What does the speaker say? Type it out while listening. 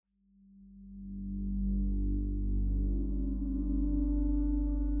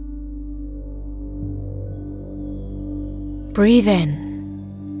Breathe in.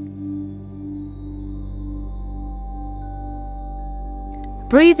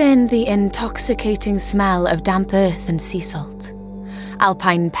 Breathe in the intoxicating smell of damp earth and sea salt,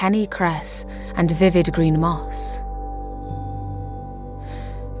 alpine pennycress and vivid green moss.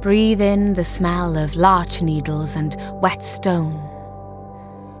 Breathe in the smell of larch needles and wet stone.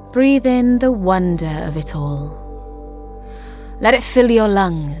 Breathe in the wonder of it all. Let it fill your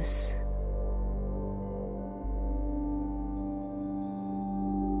lungs.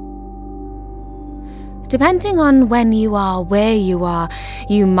 Depending on when you are, where you are,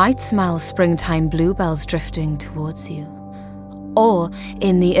 you might smell springtime bluebells drifting towards you. Or,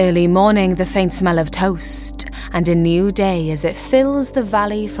 in the early morning, the faint smell of toast and a new day as it fills the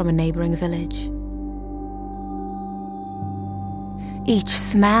valley from a neighbouring village. Each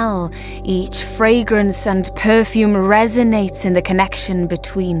smell, each fragrance and perfume resonates in the connection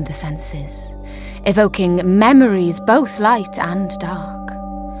between the senses, evoking memories both light and dark.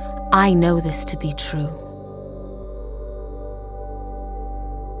 I know this to be true.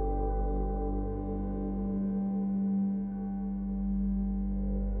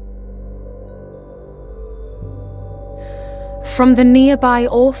 From the nearby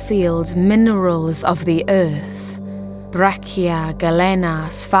ore field minerals of the earth, breccia, galena,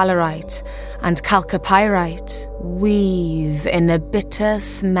 sphalerite, and chalcopyrite weave in a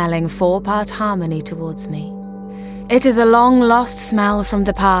bitter-smelling four-part harmony towards me. It is a long-lost smell from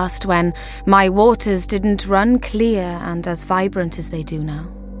the past when my waters didn't run clear and as vibrant as they do now,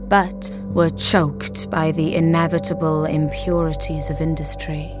 but were choked by the inevitable impurities of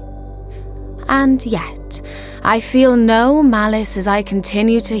industry. And yet, I feel no malice as I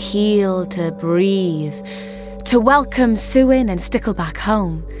continue to heal, to breathe, to welcome Suin and Stickleback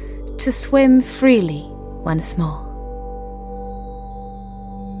home, to swim freely once more.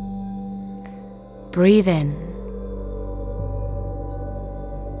 Breathe in.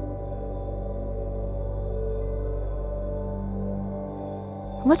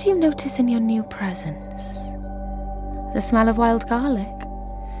 What do you notice in your new presence? The smell of wild garlic?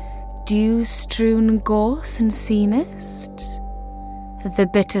 Dew-strewn gorse and sea mist? The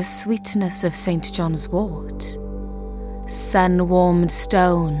bitter sweetness of St. John's wort? Sun-warmed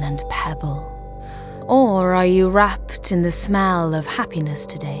stone and pebble? Or are you wrapped in the smell of happiness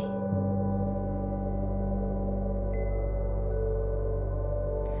today?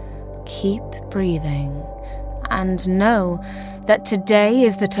 Keep breathing and know that today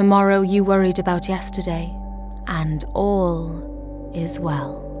is the tomorrow you worried about yesterday, and all is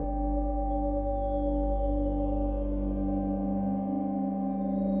well.